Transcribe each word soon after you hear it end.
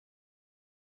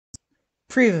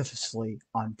Previously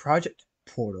on Project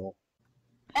Portal.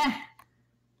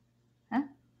 Huh?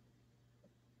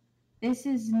 This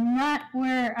is not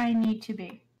where I need to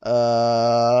be.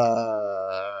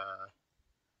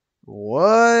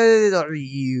 What are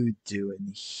you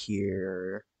doing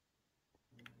here?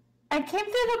 I came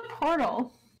through the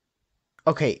portal.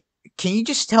 Okay, can you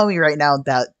just tell me right now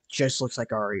that just looks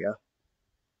like Arya?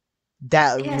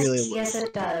 That Yes, really looks. yes,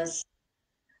 it does.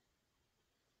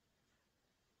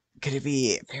 Could it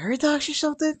be a paradox or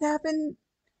something happened?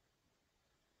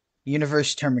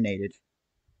 Universe terminated.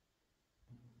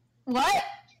 What?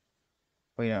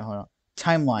 Wait, no, hold on.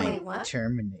 Timeline Wait, what?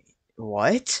 terminate.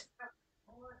 What?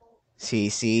 You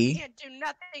CC? can't do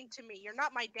nothing to me. You're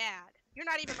not my dad. You're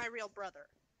not even my real brother.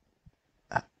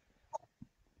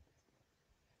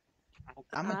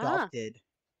 I'm adopted.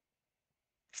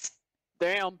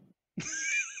 Damn.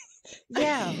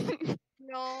 Yeah.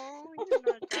 No, you're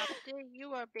not adopted.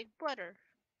 You are big brother.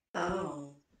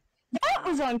 Oh. That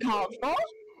was uncalled for.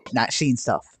 Not seen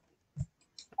stuff.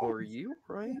 Are you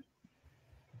right?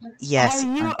 Yes,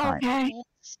 Are you I'm fine. okay?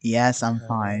 Yes, I'm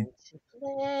fine.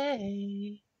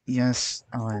 Play. Yes,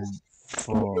 I'm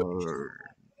fine.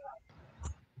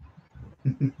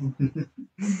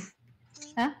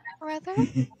 Brother?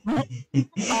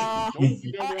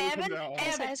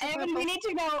 Evan, we need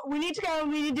to go. We need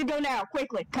to go now,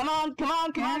 quickly. Come on.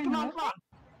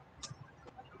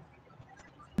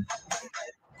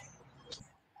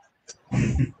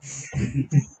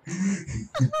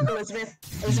 Elizabeth,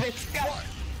 go.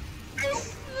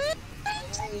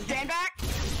 Stand back.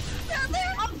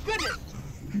 Oh, goodness.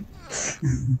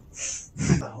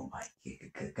 Oh my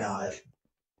good god.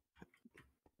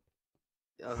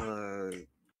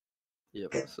 Yeah,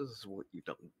 this is what you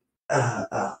don't.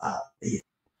 Yeah.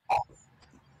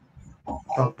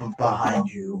 Up behind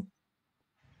you.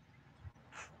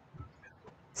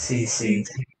 CC.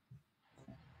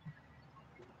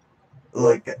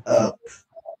 Look up.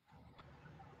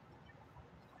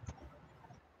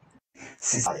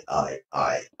 CC. I.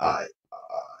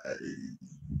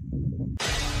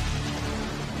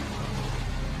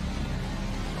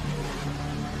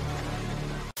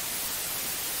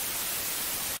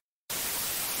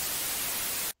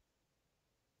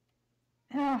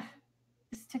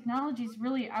 This technology is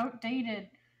really outdated.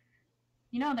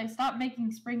 You know, they stopped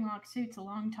making spring-lock suits a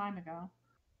long time ago.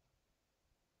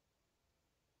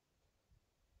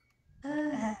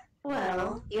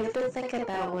 Well, you have to think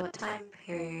about what time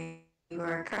period you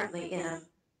are currently in.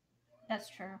 That's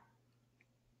true.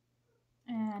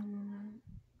 And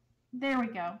there we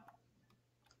go.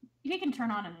 He can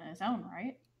turn on it on his own,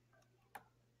 right?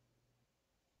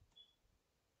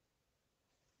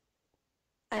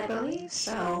 I believe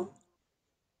so.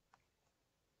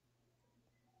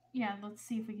 Yeah, let's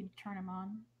see if we can turn him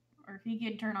on. Or if he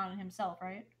can turn on himself,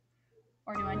 right?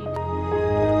 Or do I need to...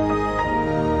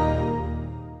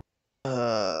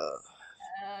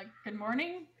 good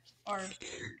morning? Or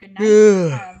good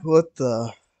night? What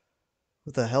the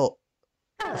hell?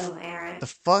 Hello, Aaron. The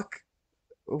fuck?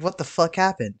 What the fuck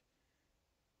happened?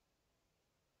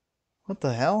 What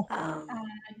the hell? I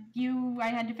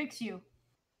had to fix you.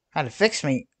 How to fix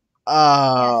me?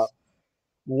 Yes.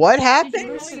 What You happened?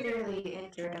 were severely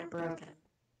injured and broken.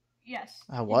 Yes.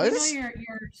 I Did was? you know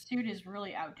your suit is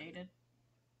really outdated?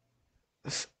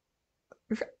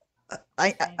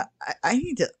 I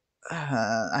need to.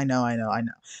 I know.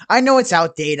 I know it's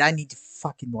outdated. I need to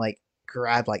fucking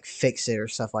fix it or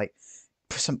stuff put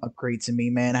some upgrades in me,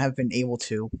 man. I haven't been able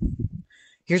to.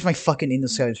 Here's my fucking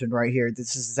endoskeleton right here.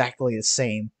 This is exactly the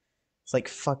same.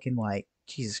 It's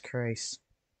Jesus Christ.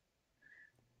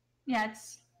 Yeah,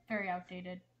 it's very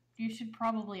outdated. You should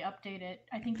probably update it.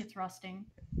 I think it's rusting.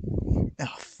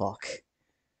 Oh fuck.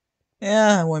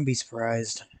 Yeah, I wouldn't be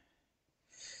surprised.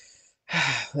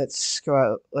 Let's go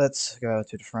out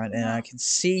to the front, and I can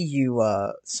see you.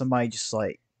 Somebody just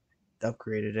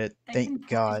upgraded it. They Thank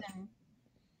God.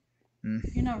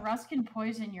 You know, rust can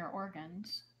poison your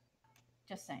organs.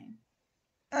 Just saying.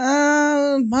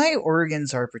 My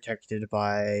organs are protected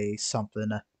by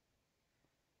something,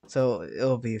 so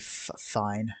it'll be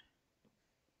fine.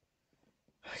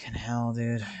 Fucking hell,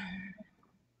 dude.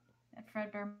 That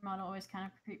Fredbear model always kind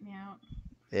of creeped me out.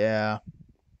 Yeah.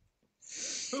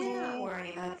 Do not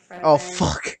worry about Fredbear. Oh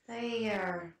fuck. They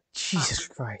are... Jesus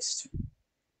Christ.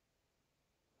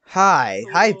 Hi,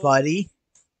 buddy.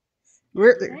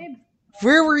 Where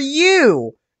were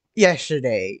you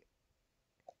yesterday?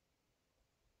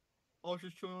 I was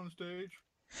just chilling on stage.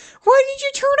 Why did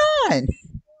you turn on?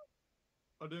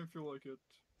 I didn't feel like it.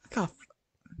 God,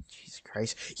 Jesus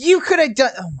Christ. You could have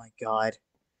done. Oh my God.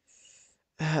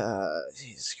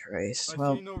 Jesus Christ. I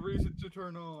Well, see no reason to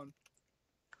turn on.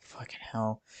 fucking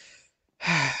hell.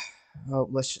 Oh,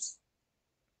 let's just.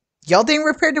 Y'all didn't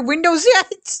repair the windows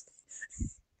yet?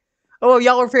 Oh,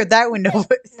 y'all repaired that window,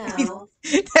 but No.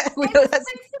 that I window was has.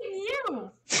 fixing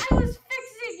you. I was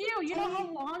fixing you. You know how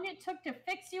long it took to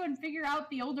fix you and figure out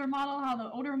the older model, how the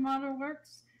older model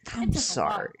works? I'm It took a while.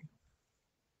 sorry.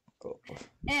 Oh.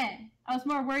 And I was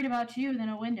more worried about you than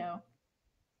a window.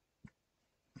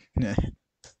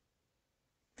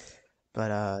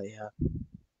 But yeah.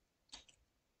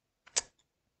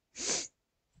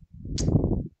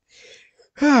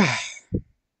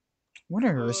 When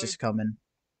are Marissa's coming?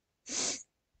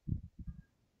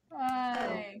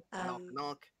 Bye. Knock,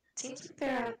 knock. Seems like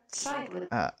they're outside with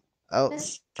Oh,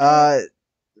 Mr. oh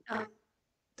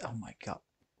Um, my god.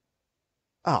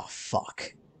 Oh,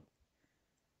 fuck.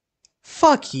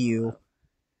 Fuck you.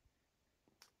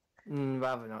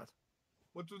 Rather not.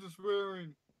 What's with this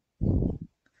swearing?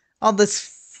 Oh,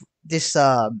 this, this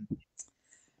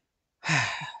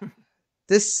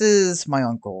is my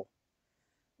uncle.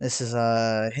 This is,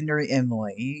 Henry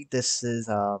Emily. This is,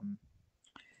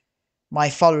 my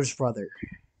father's brother.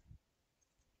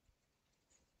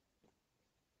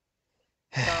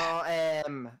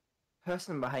 So,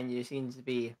 person behind you seems to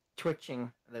be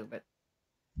twitching a little bit.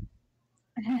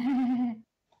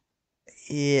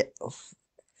 Yeah.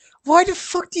 Why the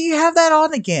fuck do you have that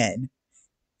on again?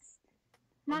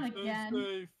 Not I'm staying again.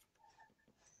 safe.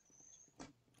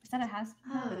 Is that a has?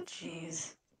 oh,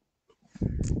 jeez.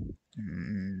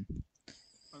 Hmm.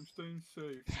 I'm staying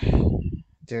safe.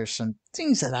 There's some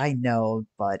things that I know,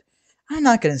 but I'm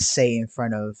not gonna say in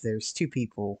front of. There's two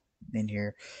people in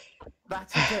here.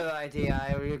 That's a good idea,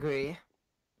 I would agree.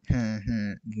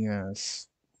 Yes.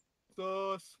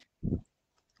 Sus.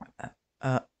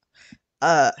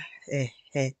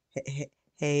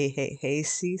 Hey,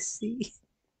 Cece?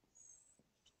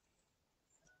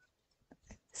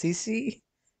 Cece?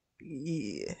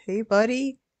 Hey,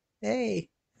 buddy? Hey.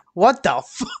 What the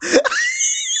f-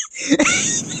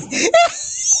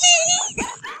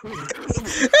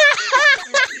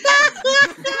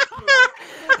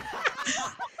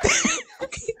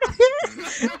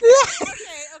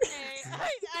 Okay.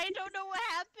 I don't know what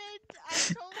happened. I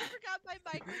totally forgot my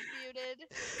mic was muted.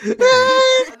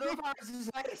 I love how it's just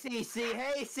like, CC,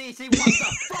 hey CC, what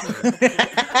the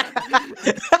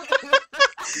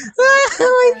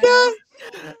Oh my god!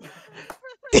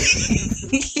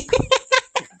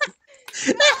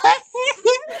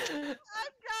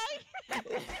 I'm dying.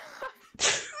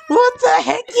 What the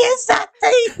heck is that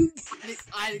thing?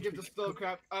 I had to give the slow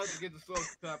clap. I had to give the slow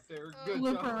clap there. Good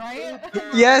Blooper, job. right?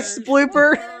 Bloopers. Yes,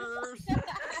 blooper.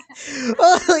 Bloopers.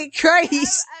 Holy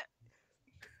Christ!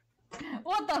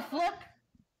 What the flip?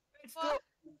 It's still,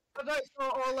 but I saw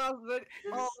all of it.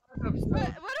 All of What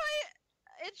stuff. do I?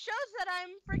 It shows that I'm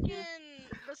freaking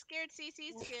the scared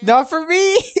CC skin. Not for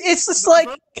me! It's just like.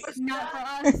 Not for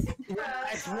us. Yeah,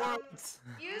 it's words.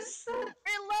 Use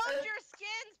Reload your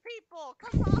skins, people.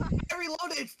 Come on. I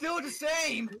reloaded, it's still the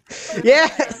same. Yeah!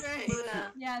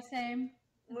 Luna. Yeah, same.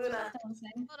 Luna. Still the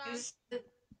same. Hold on.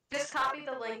 Just copy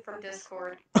the link from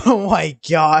Discord. Oh my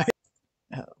god.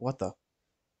 What the?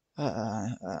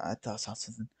 I thought I saw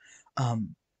something.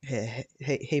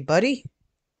 Hey, buddy?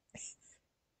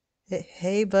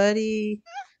 Hey, buddy.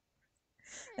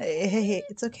 Hey,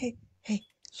 it's okay. Hey,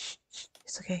 shh,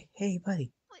 it's okay. Hey,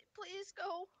 buddy. Please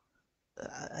go.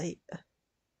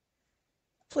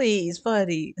 Please,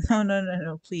 buddy.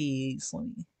 No, please. Let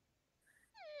me.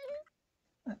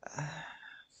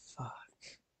 Fuck.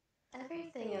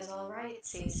 Everything is alright,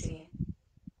 Cece.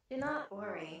 Do not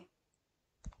worry.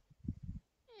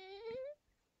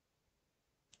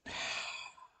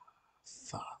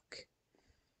 Fuck.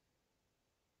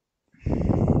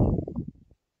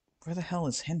 Where the hell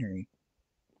is Henry?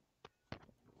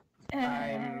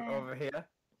 I'm over here.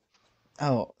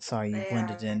 Oh, sorry, you They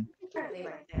blended are in. currently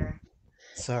right there.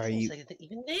 Sorry, you. Seems like that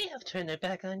even they have turned their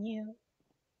back on you.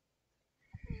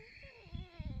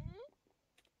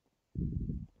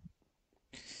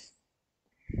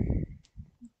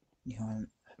 You know,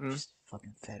 I'm Hmm? just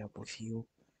fucking fed up with you.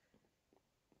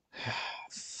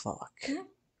 Fuck.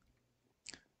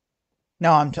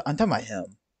 No, I'm talking about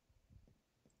him.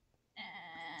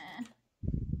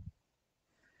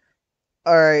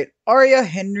 Alright, Arya,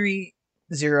 Henry,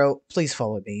 Zero, please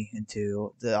follow me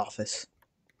into the office.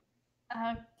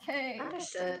 Okay.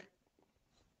 Understood.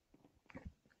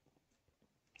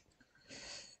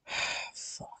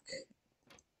 Fuck.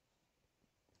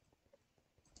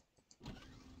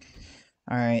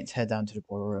 Alright, let's head down to the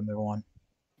boardroom, everyone.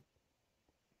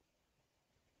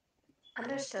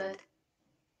 Understood.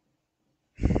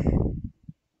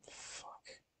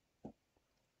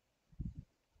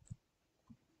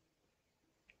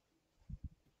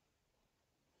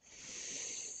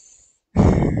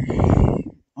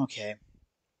 Okay.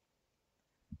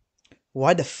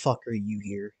 Why the fuck are you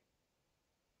here?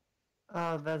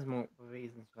 Oh, there's multiple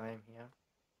reasons why I'm here.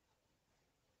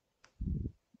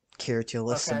 Care to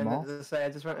list Okay, them and off? to say I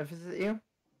just want to visit you.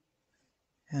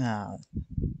 Ah,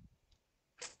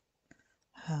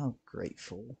 how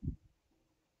grateful.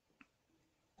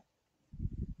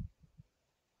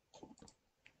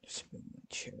 Just move my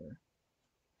chair.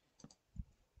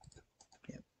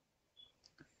 Yep.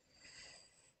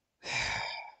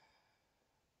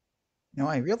 No,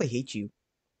 I really hate you.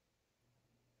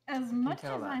 As much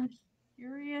tell as that. I'm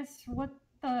curious, what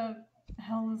the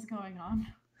hell is going on?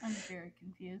 I'm very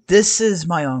confused. This is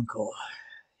my uncle,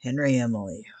 Henry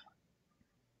Emily.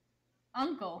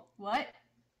 Uncle, what?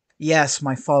 Yes,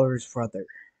 my father's brother.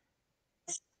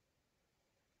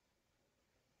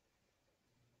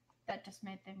 That just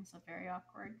made things look very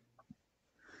awkward.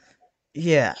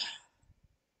 Yeah.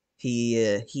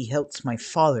 He helps my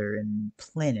father in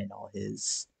planning all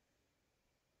his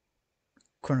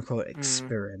quote unquote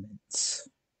experiments.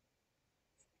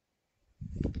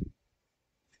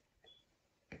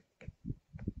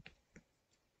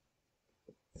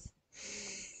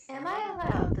 Am I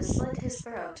allowed to slit his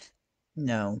throat?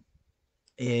 No.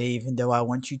 Even though I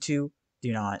want you to,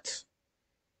 do not.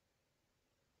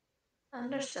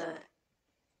 Understood.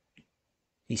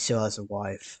 He still has a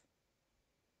wife.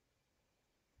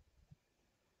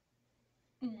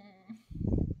 Mm.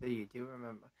 So you do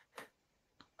remember.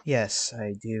 Yes,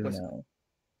 I do What's- know.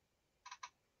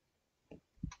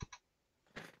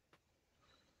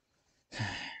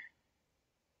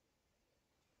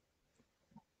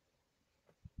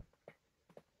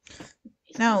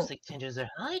 These Now- lipstick tinters are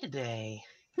high today.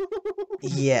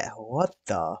 Yeah, what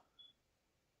the?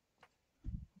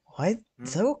 What? Hmm?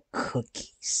 Those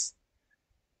cookies?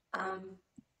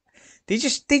 They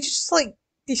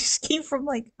just came from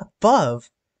like above.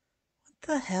 What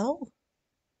the hell?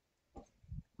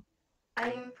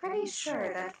 I'm pretty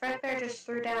sure that Fredbear just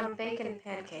threw down bacon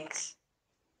pancakes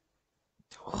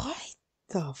What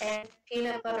the? and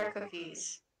peanut butter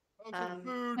cookies. Have some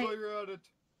food wait. while you're at it.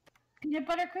 Peanut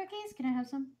butter cookies? Can I have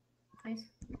some, please?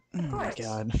 Oh my course.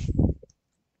 god.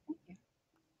 Thank you.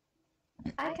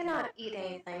 I cannot eat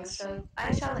anything, so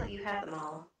I shall let you have them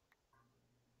all.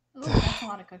 Ooh, that's a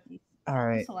lot of cookies.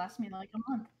 Alright. This will last me like a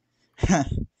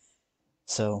month.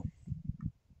 So,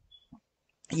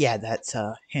 yeah, that's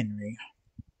Henry.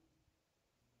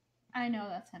 I know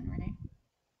that's Henry.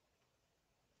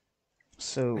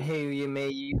 So, Who you may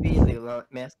you be, little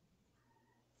miss?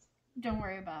 Don't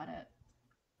worry about it.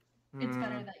 It's Hmm.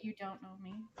 better that you don't know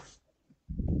me.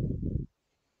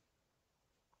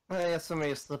 Well, yeah, somebody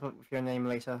will slip up with your name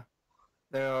later.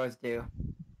 They always do.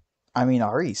 I mean, I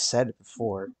already said it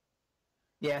before.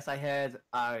 Yes, I heard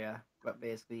Arya, but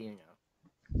basically, you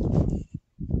know.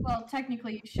 Well,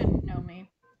 technically, you shouldn't know me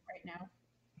right now.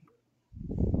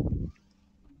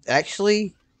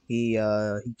 Actually, he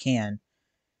can.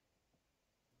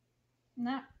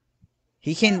 Not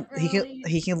He can Not really.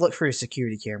 he can look for his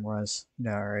security cameras.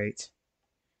 Alright.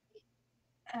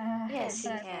 Yes, he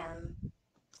but can.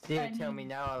 Do you I tell me mean-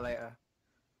 now or later?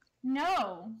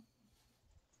 No.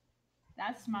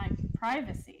 That's my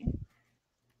privacy.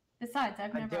 Besides,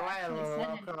 I've never Do I actually said look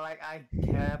anything. like I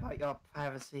care about your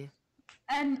privacy?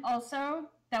 And also,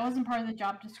 that wasn't part of the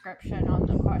job description on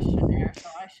the questionnaire, so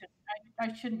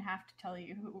I shouldn't have to tell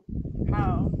you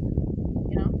how,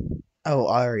 you know? Oh,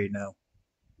 I already know.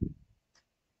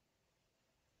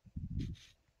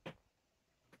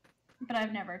 But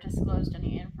I've never disclosed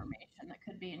any information that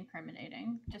could be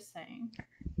incriminating. Just saying.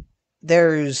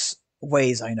 There's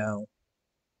ways I know.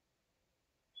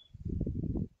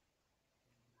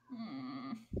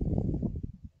 Hmm.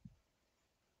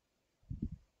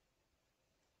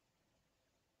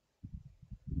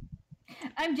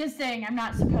 I'm just saying I'm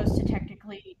not supposed to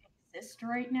technically exist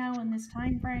right now in this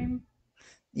time frame.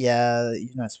 Yeah,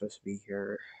 you're not supposed to be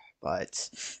here. But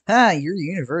your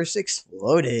universe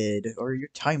exploded. Or your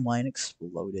timeline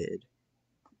exploded.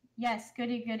 Yes,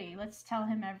 goody goody. Let's tell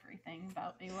him everything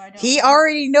about me. Why don't He we?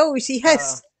 already knows he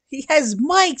has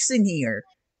mics in here.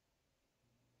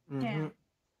 Mm-hmm. Damn.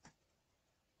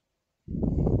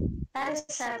 That is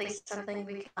sadly something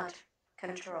we cannot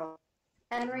control.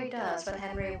 Henry does what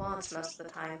Henry wants most of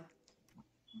the time.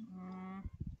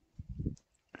 Mm,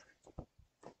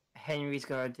 Henry's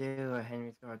gotta do what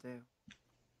Henry's gotta do.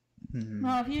 Hmm.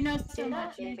 well, if you know so Do not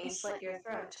much, make you me can- slit your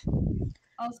throat.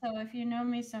 also if you know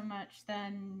me so much,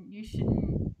 then you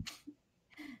shouldn't.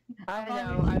 I Why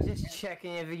know, would I'm you just care?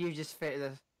 checking if you just fit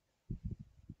this.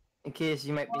 In case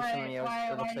you might be somebody else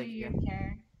that looks Why do like you you.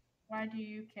 care? Why do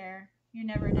you care? You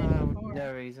never did before.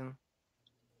 No reason.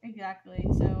 Exactly.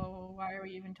 So why are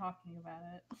we even talking about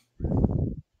it?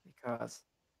 Because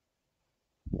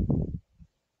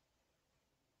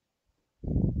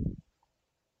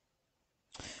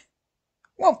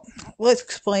Well, let's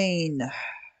explain.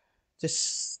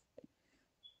 Just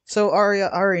so Arya,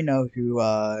 I already know who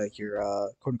your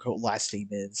quote unquote last name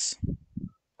is.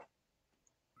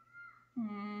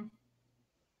 Hmm.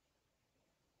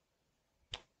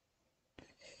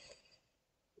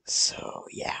 So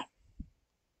yeah,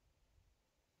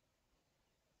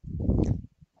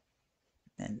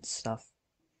 and stuff.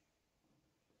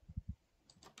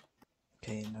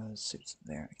 Okay, no suits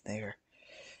there, right there.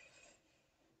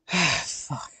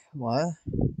 Fuck. What?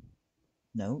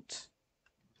 Note.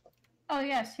 Oh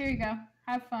yes, here you go.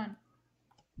 Have fun.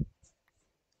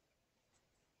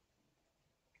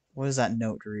 What does that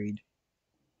note read?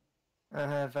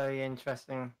 very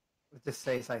interesting. It just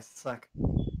says I suck.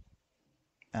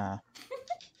 Uh,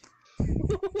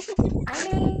 I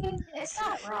mean, it's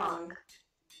not wrong.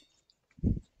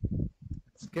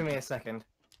 Give me a second.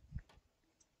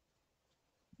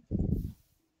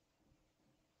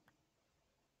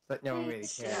 But no one really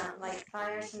Please do cares. not light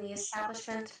fires in the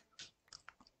establishment.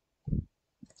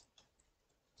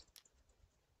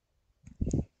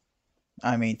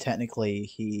 I mean, technically,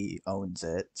 he owns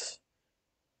it.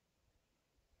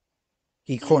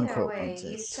 He quote Either unquote way, owns he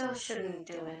it. still shouldn't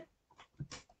do it.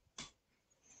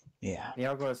 Yeah.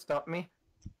 Y'all gonna stop me?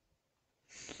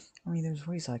 I mean, there's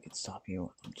ways I could stop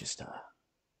you. I'm just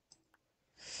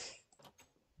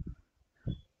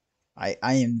I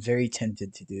am very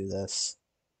tempted to do this.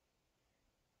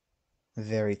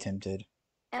 Very tempted.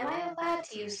 Am I allowed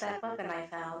to use that weapon I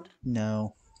found?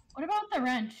 No. What about the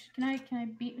wrench? Can I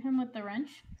beat him with the wrench?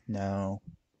 No.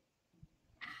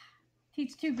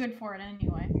 He's too good for it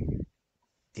anyway.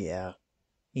 Yeah.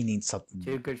 He needs something.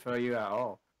 Too good for you at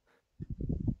all.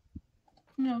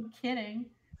 No kidding.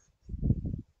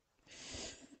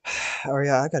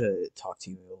 Arya, I gotta talk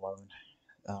to you alone.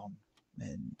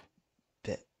 And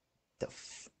bit the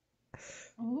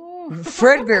Ooh.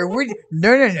 Fredbear,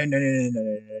 no,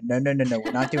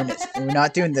 we're not doing this. We're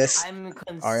not doing this. I'm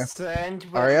Arya? concerned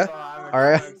with Arya? our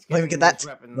Arya, drugs let me getting get that. these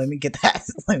weapons. Let me get that.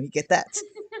 Let me get that.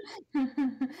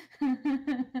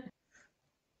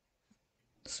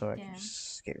 So I can Damn.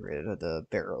 just get rid of the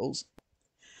barrels.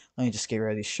 Let me just get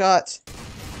rid of these shots.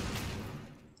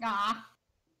 Ah.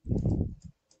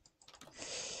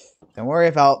 Don't worry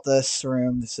about this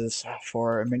room. This is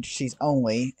for emergencies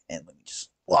only. And let me just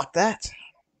lock that.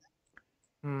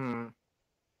 Hmm.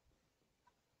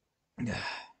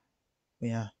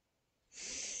 Yeah.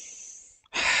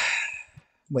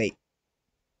 Wait.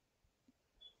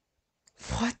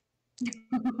 What?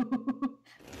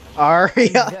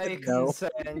 Arya? Very No.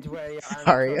 concerned where your armed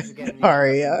Arya? drugs are getting these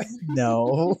Arya? weapons.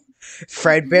 No.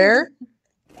 Fredbear?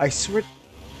 I swear.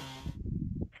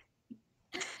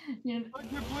 You I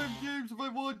can play games if I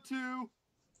want to.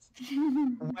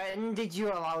 When did you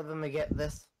allow them to get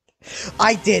this?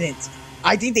 I didn't.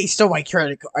 I think they stole my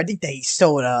credit card. I think they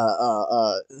stole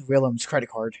Willem's credit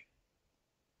card.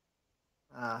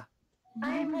 Ah,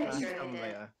 I'm pretty that's sure they come did.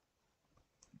 later.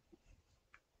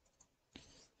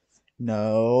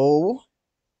 No.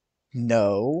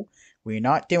 No. We're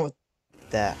not dealing with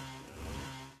that.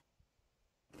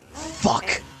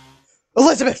 Fuck!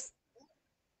 Elizabeth!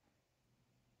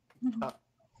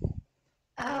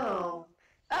 Oh.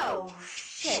 Oh,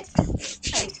 shit.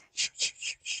 Right.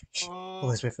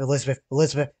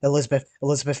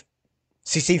 Elizabeth.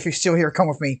 See if you're still here. Come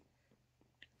with me.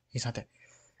 He's not there.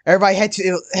 Everybody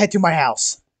head to my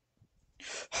house.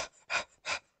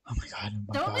 Oh my god.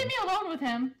 Don't leave me alone with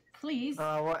him, please.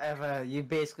 Whatever. You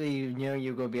basically knew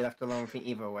you were gonna be left alone with me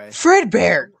either way.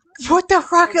 Fredbear! Put the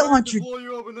rocket I'm ready launcher. to blow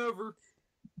you up and ever.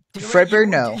 Fredbear,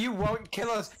 no. You won't kill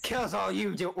us. Kill us all.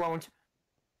 You won't.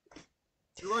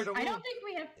 You're right,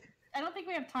 I don't think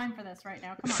we have time for this right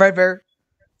now. Come on.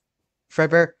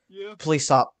 Fredbear, Yeah, please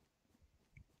stop.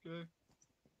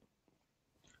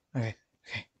 okay.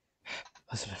 Okay.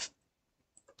 Elizabeth.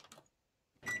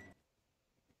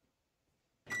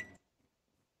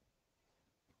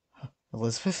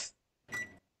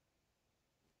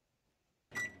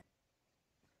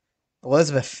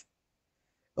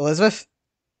 Elizabeth?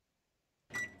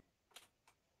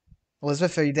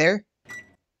 Elizabeth, are you there?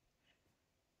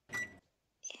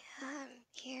 Yeah, I'm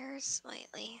here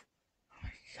slightly. Oh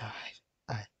my god.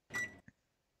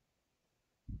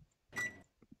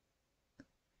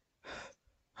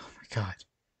 Oh my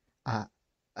god.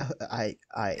 I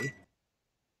I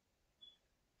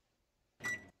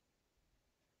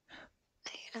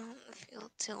don't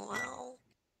feel too well.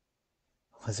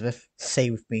 Elizabeth, stay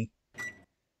with me.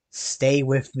 Stay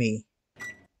with me.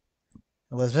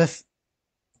 Elizabeth?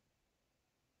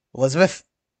 Elizabeth?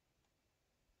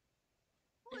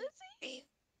 Lizzie?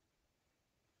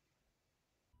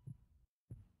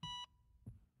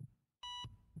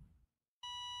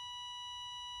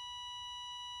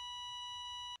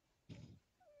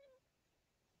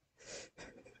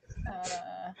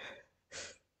 Uh,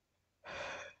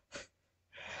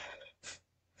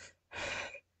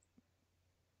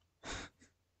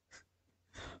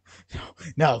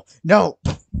 No, no!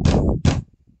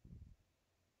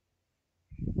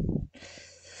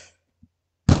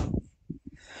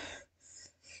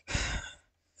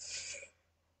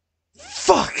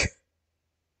 Fuck!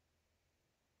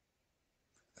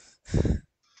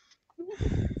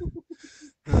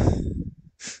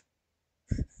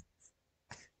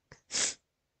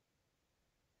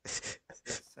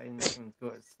 Yes, I nothing's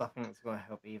good. Nothing's gonna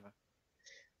help either.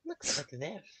 Looks like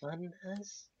their fun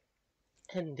has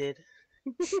ended.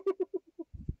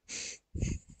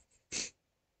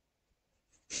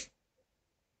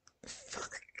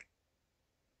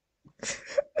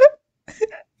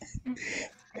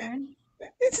 Aaron?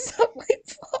 It's not my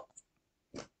fault.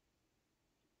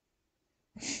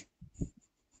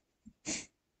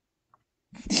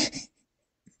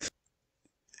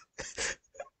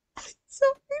 It's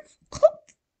not my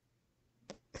fault.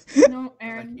 No, Not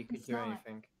Aaron. like you could it's do not.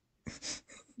 anything.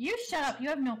 You shut up. You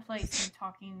have no place in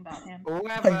talking about him.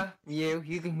 Whoever, you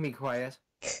can be quiet.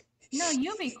 No,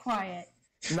 you be quiet.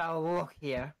 Now look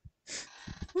here.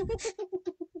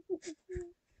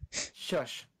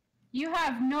 Shush. You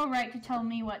have no right to tell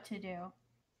me what to do.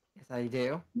 Yes, I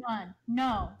do. None.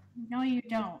 No. No, you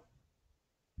don't.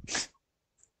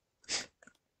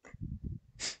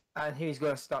 And who's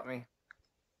gonna stop me?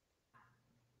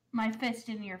 My fist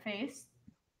in your face.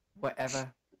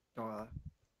 Whatever. Dora.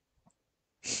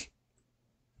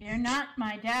 You're not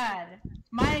my dad.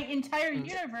 My entire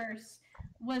universe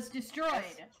was destroyed.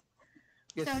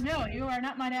 Yes. So no, you are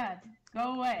not my dad.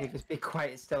 Go You away. just be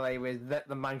quiet still, anyways. Let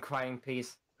the man cry in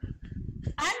peace.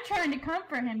 I'm trying to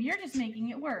comfort him. You're just making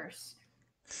it worse.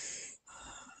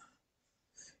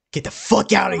 Get the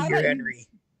fuck out of How here, about you- Henry.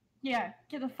 Yeah,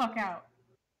 get the fuck out.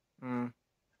 Hmm.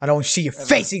 I don't see your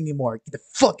face anymore. Get the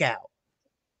fuck out.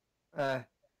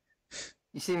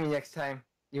 You see me next time.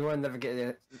 You will never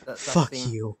get that Fuck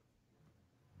scene. you.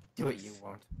 Do what you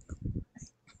want.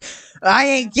 I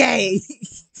ain't gay.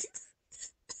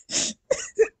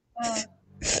 Uh,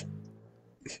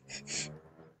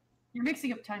 you're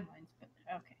mixing up timelines, but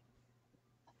okay.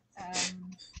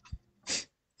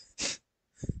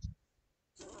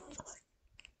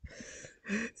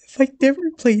 If I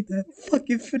never played that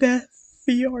fucking FNAF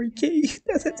VR game,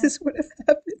 this would have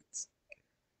happened.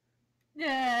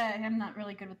 Yeah, I'm not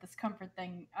really good with this comfort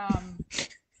thing.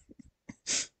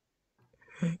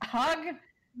 Hug?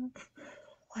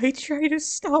 I tried to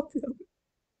stop him.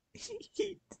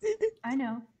 I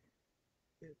know.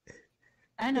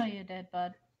 I know you did,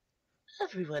 bud.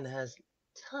 Everyone has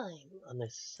time on their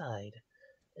side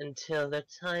until their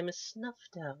time is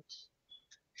snuffed out.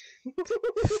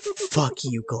 Fuck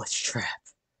you, Glitch Trap.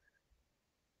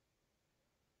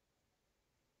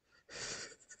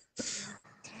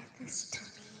 This to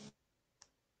me.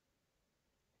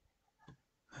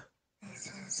 This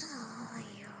is all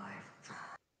your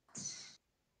fault.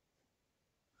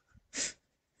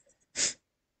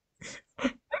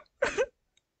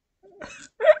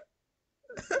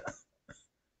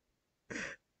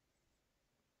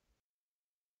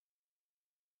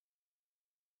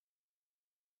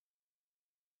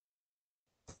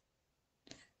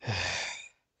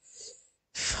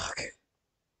 Fuck.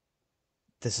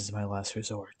 This is my last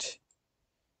resort.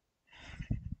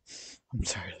 I'm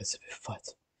sorry, Elizabeth, but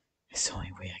it's the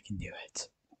only way I can do it.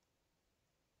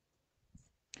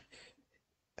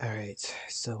 Alright,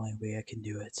 it's the only way I can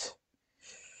do it.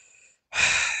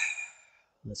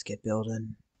 Let's get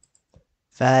building.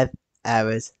 5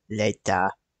 hours later.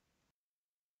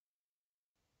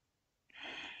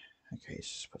 Okay,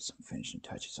 let's just put some finishing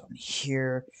touches on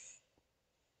here.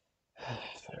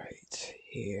 Right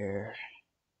here.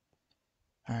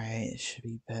 Alright, it should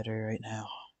be better right now.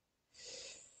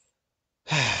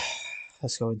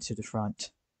 Let's go into the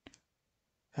front.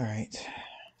 Alright.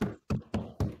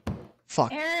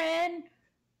 Fuck. Aaron!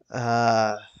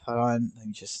 Hold on. Let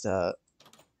me just,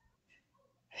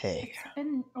 Hey. It's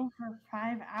been over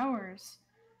 5 hours.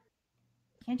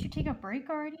 Can't you take a break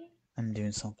already? I'm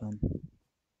doing something.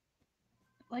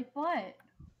 Like what?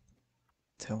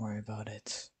 Don't worry about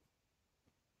it.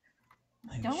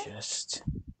 Let me Don't? just...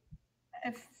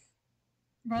 If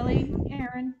really,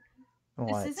 Aaron,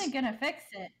 What? this isn't gonna fix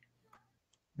it.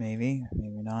 Maybe,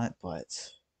 maybe not, but...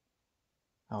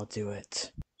 I'll do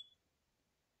it.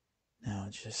 No,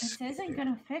 just This isn't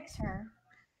gonna fix her.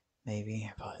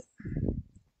 maybe, but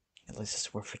at least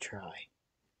it's worth a try.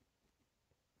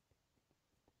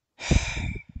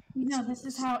 You know, this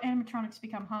is how animatronics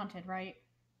become haunted, right?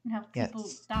 And how people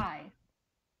Yes. die.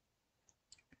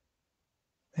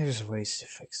 There's ways to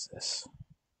fix this.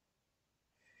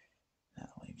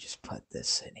 Now let me just put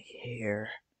this in here.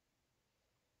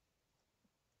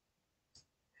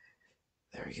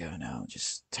 There we go. Now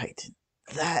just tighten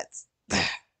that.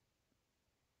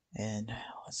 And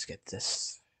let's get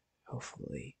this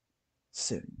hopefully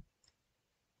soon.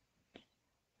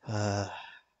 Only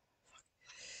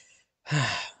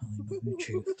moment of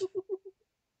truth.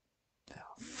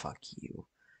 Oh, fuck you.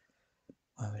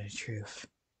 Moment of truth.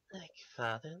 Like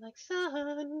father, like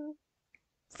son.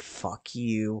 Fuck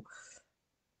you.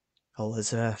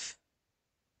 Elizabeth,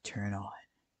 turn on.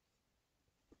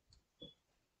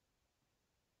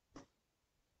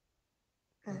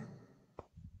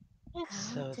 And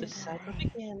so the cycle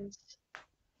begins.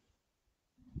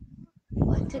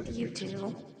 What did you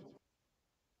do?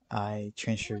 I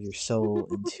transfer your soul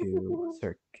into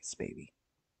Circus Baby.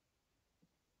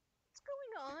 What's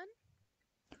going on?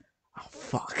 Oh,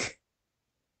 fuck.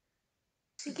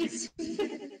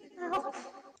 Help.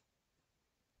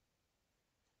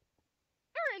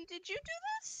 Aaron, did you do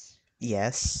this?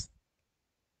 Yes.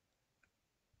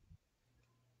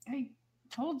 I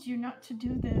told you not to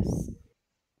do this.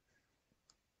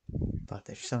 But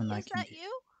there's something I Is can that do.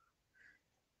 you?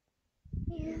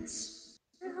 Yes.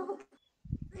 Help.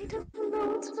 I don't know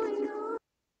what's going on.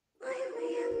 Why am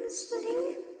I in this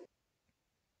thing?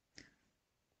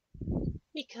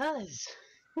 Because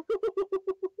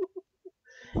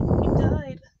you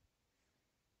died.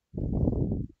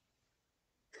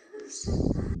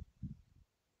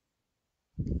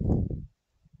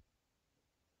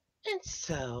 And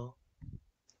so,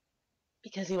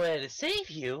 because he wanted to save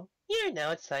you, you're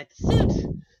now inside the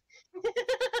suit.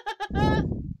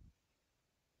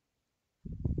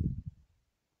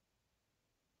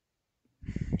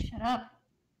 Shut up.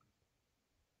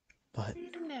 But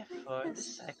And therefore, the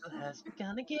cycle has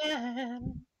begun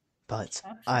again. but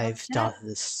Shut up, I've shut up. thought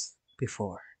this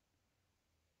before.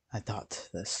 I thought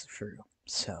this through.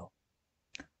 So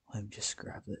let me just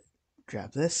grab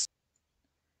this.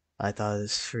 I thought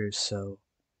this through, so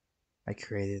I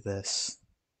created this.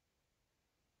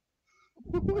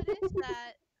 What is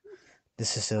that?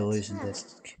 This is the illusion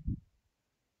disc.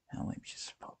 Now let me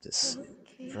just pop this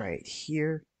right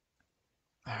here.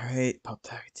 Alright, pop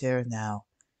that right there. Now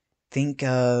think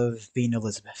of being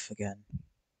Elizabeth again.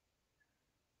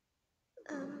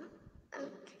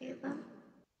 Okay then.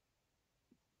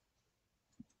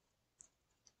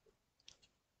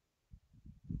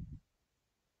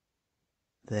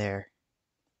 There.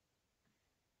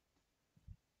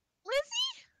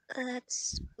 Lizzie?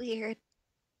 That's weird.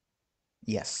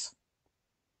 Yes.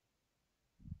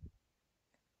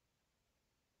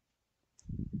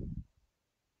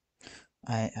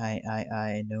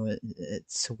 I know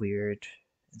it's weird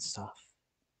and stuff.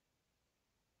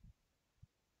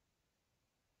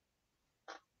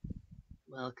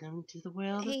 Welcome to the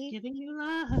world Hey. of giving you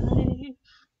life.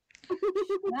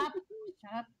 Shut up.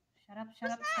 Shut up. Shut up.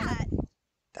 Shut up. What's Shut up. that?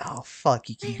 Oh fuck,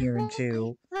 you can hear him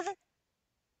too. I'm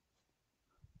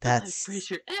That's pretty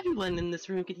sure everyone in this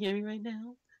room can hear me right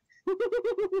now.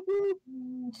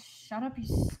 Shut up, you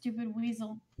stupid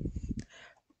weasel.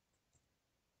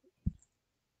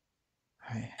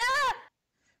 Alright.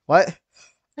 What?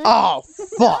 Oh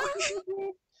fuck!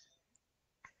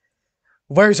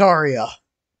 Where's Arya?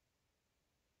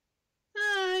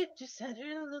 I just had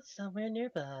her a little somewhere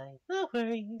nearby. No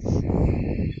worries.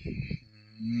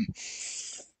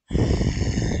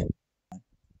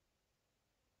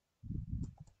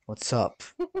 What's up?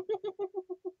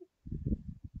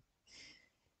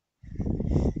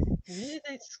 Really,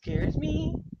 that scares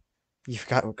me? You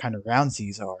forgot what kind of rounds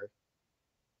these are.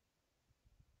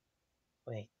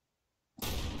 Wait.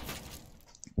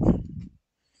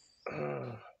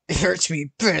 It hurts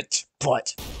me, bitch,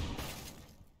 but...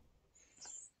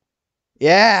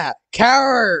 Yeah!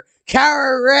 Cower!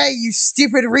 Cower, Ray, you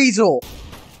stupid weasel!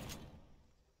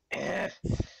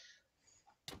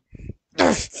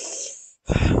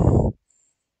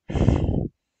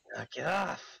 Knock it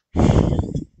off.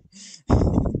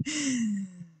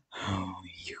 Oh,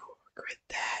 you regret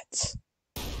that.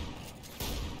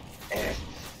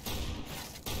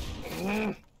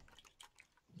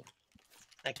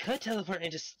 I could teleport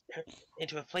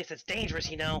into a place that's dangerous,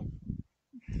 you know.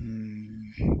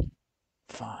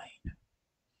 Fine.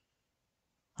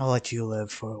 I'll let you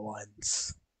live for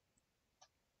once.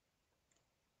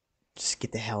 Just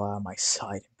get the hell out of my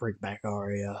sight and bring back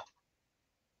Arya.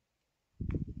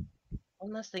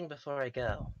 One last thing before I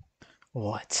go.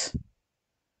 What?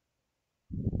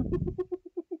 Have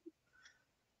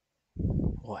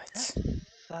What?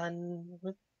 fun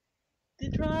with the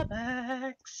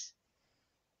drawbacks.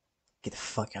 Get the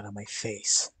fuck out of my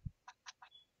face.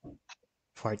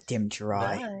 Before I dimmed your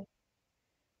eye.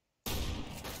 Bye.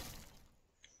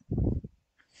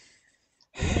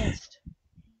 Missed.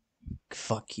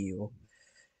 Fuck you.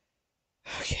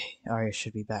 Okay, Arya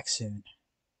should be back soon.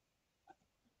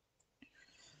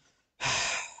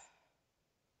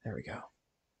 There we go.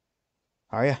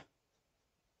 Arya?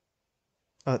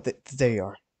 Oh, there you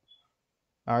are.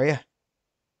 Arya?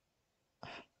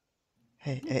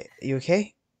 Hey, you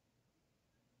okay?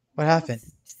 What happened?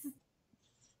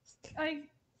 I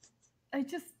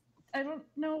don't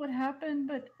know what happened,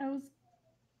 but I was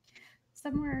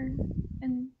somewhere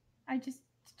and I just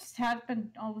happened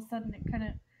all of a sudden. It kind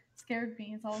of scared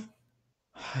me. It's all.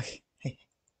 Hey,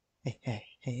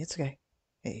 it's okay.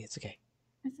 Hey, it's okay.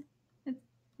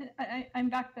 I'm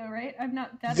back though, right? I'm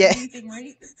not dead Yeah. or anything,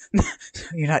 right?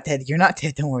 You're not dead. You're not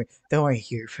dead. Don't worry. Don't worry.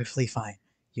 You're perfectly fine.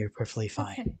 You're perfectly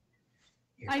fine.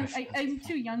 Okay. I'm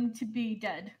too young to be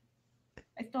dead.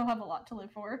 I still have a lot to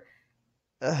live for.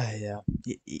 Yeah.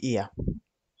 Yeah.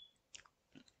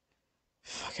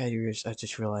 Fuck, I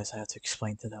just realized I have to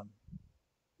explain to them.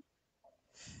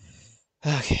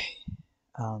 Okay.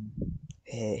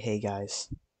 Hey guys.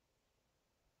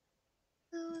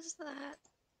 Who's that?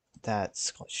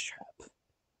 That's Glitchtrap.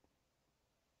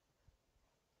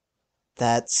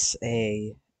 That's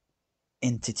a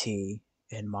entity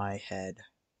in my head.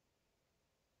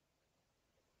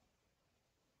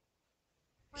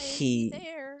 Why is he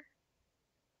there?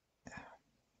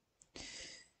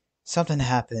 Something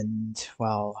happened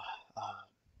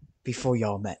before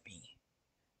y'all met me.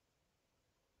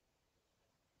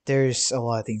 There's a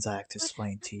lot of things I have to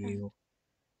explain to you.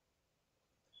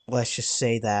 Let's just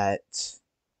say that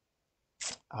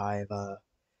I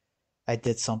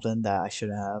did something that I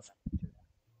shouldn't have.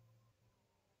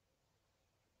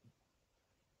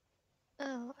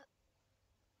 Oh.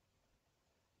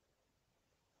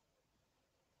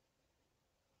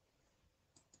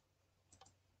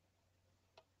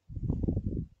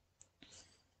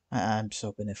 I'm just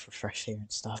hoping it for fresh air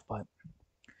and stuff, but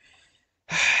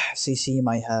CC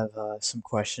might have some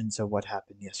questions of what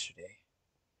happened yesterday.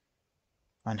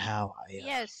 On how I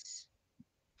Yes.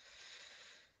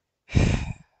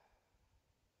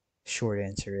 Short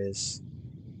answer is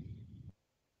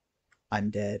I'm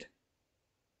dead.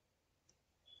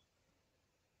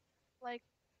 Like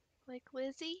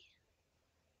Lizzie?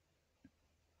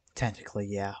 Technically,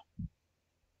 yeah.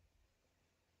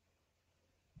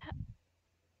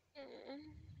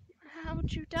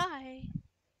 How'd you die?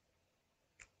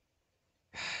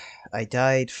 I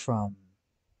died from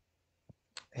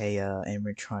a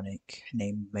animatronic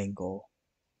named Mangle.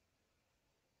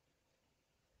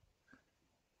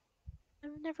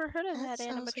 I've never heard of that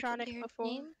sounds like a animatronic weird before.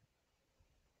 name.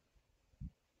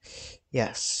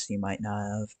 Yes, you might not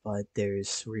have, but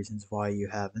there's reasons why you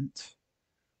haven't.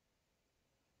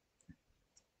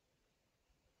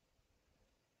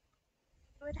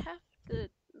 I would have the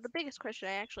biggest question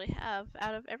I actually have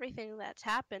out of everything that's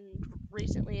happened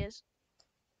recently is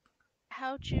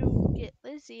how'd you get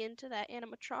Lizzie into that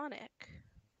animatronic?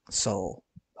 Soul.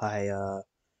 I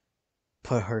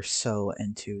put her soul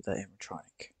into the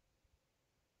animatronic.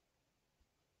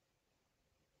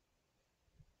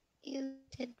 You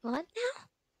did what now?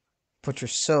 Put your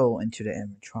soul into the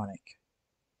animatronic.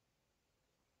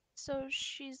 So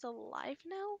she's alive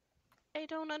now? I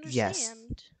don't Yes.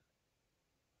 understand.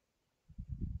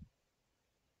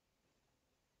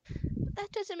 But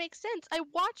that doesn't make sense. I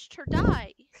watched her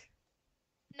die.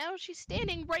 Now she's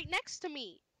standing right next to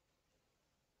me.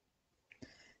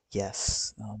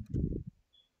 Yes.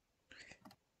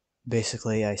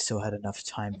 Basically, I still had enough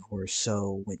time before her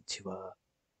soul went to a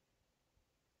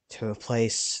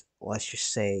place. Let's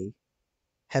just say,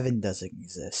 heaven doesn't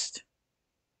exist.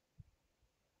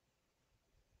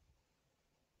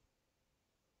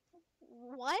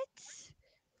 What?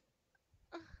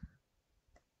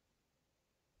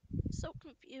 So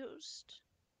confused.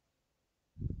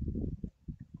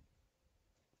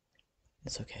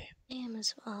 It's okay. I am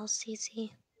as well,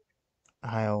 Cece.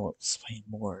 I'll explain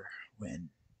more when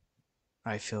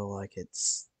I feel like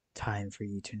it's time for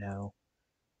you to know.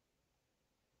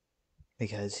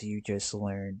 Because you just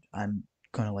learned, I'm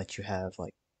gonna let you have,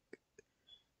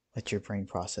 let your brain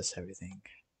process everything.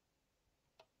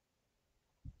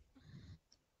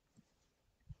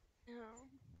 No.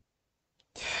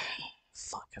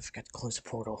 Fuck, I forgot to close the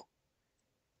portal.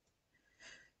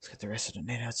 Let's get the rest of the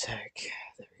nanotech.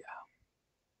 There we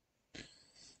go.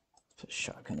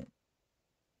 Shotgun.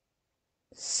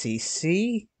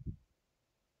 CC?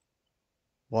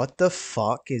 What the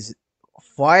fuck is?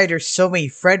 Why are there so many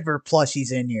Fredbear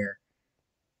plushies in here?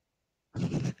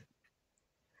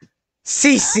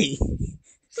 CC.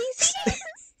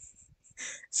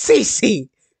 CC.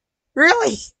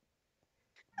 Really?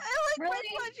 I like my Really?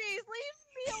 plushies. Leave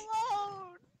me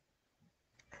alone.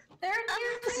 They're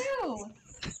here too.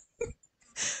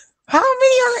 How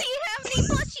many are? See how many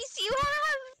plushies you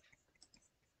have?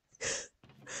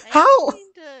 How?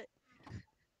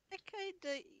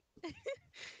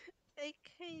 I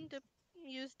kinda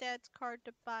used Dad's card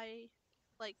to buy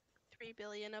like 3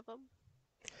 billion of them.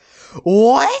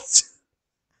 What?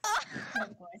 Oh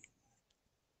boy.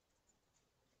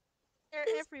 They're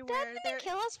Is everywhere. Dad They're gonna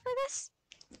kill us for this?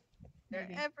 They're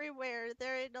Maybe. everywhere.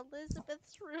 They're in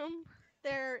Elizabeth's room.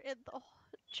 They're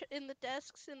in the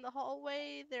desks in the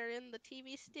hallway. They're in the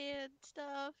TV stand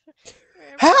stuff.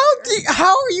 They're everywhere.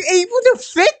 How are you able to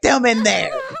fit them in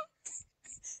there?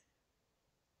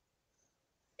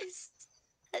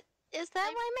 Is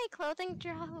that why my clothing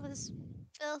drawer was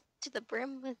filled to the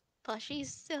brim with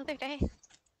plushies the other day?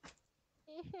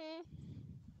 Mhm.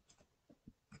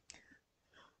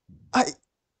 I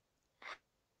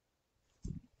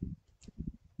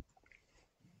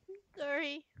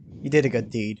Sorry. You did a good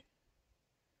deed.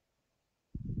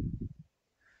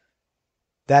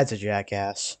 Dad's a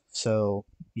jackass, so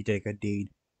you did a good deed.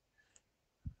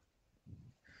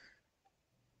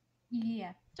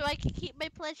 Yeah. So I can keep my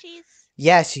plushies.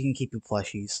 Yes, you can keep your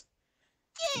plushies.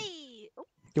 Yay! Oh,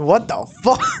 What the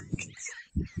fuck?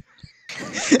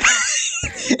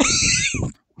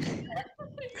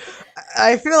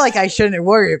 I feel like I shouldn't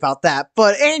worry about that,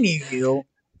 but anywho,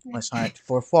 let's not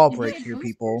for fall You break get here,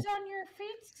 boosters people. on your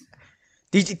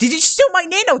feet? Did you steal my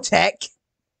nanotech?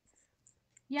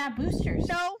 Yeah, boosters.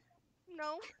 no.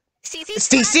 CC,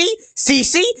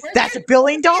 Where's that's your- $1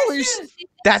 billion. where's your shoes?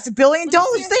 That's $1 billion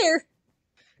Let me see your- there.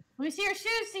 Let me see your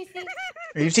shoes,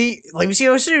 Cece. Let me see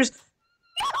those shoes.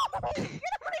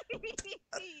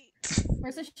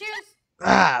 Where's the shoes?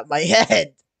 Ah, my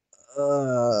head.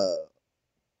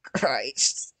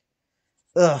 Christ.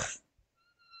 Ugh.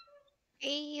 Are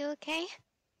you okay?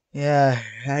 Yeah,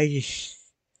 I just.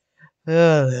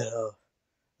 Ugh.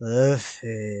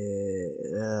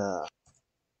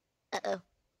 Uh-oh.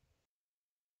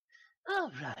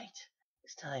 Alright,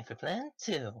 it's time for plan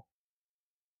 2.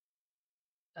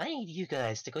 I need you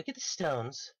guys to go get the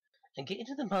stones and get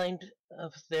into the mind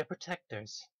of their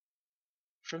protectors.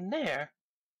 From there,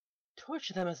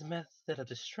 torture them as a method of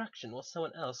destruction while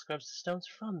someone else grabs the stones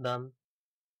from them.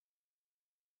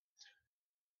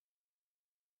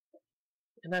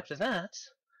 And after that,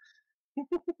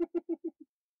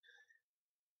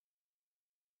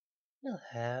 you'll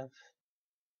have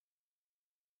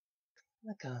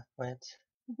the gauntlet.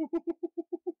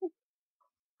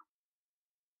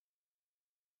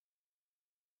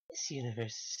 This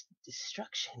universe's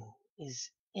destruction is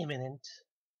imminent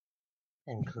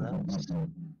and close.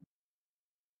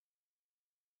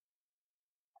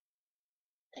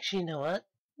 Actually, you know what?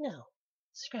 No,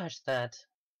 scratch that.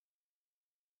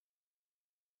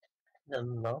 The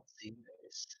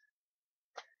multiverse.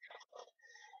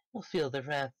 You'll feel the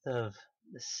wrath of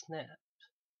the snap.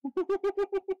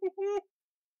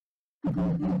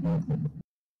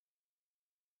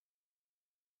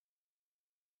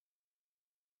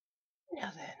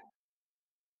 Now then,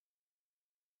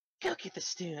 go get the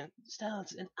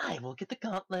stones and I will get the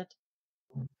gauntlet.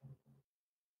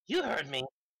 You heard me.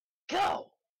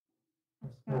 Go!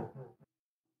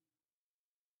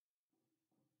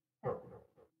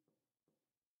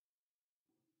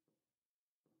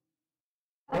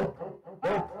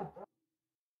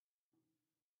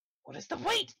 What is the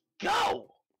wait?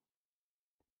 Go!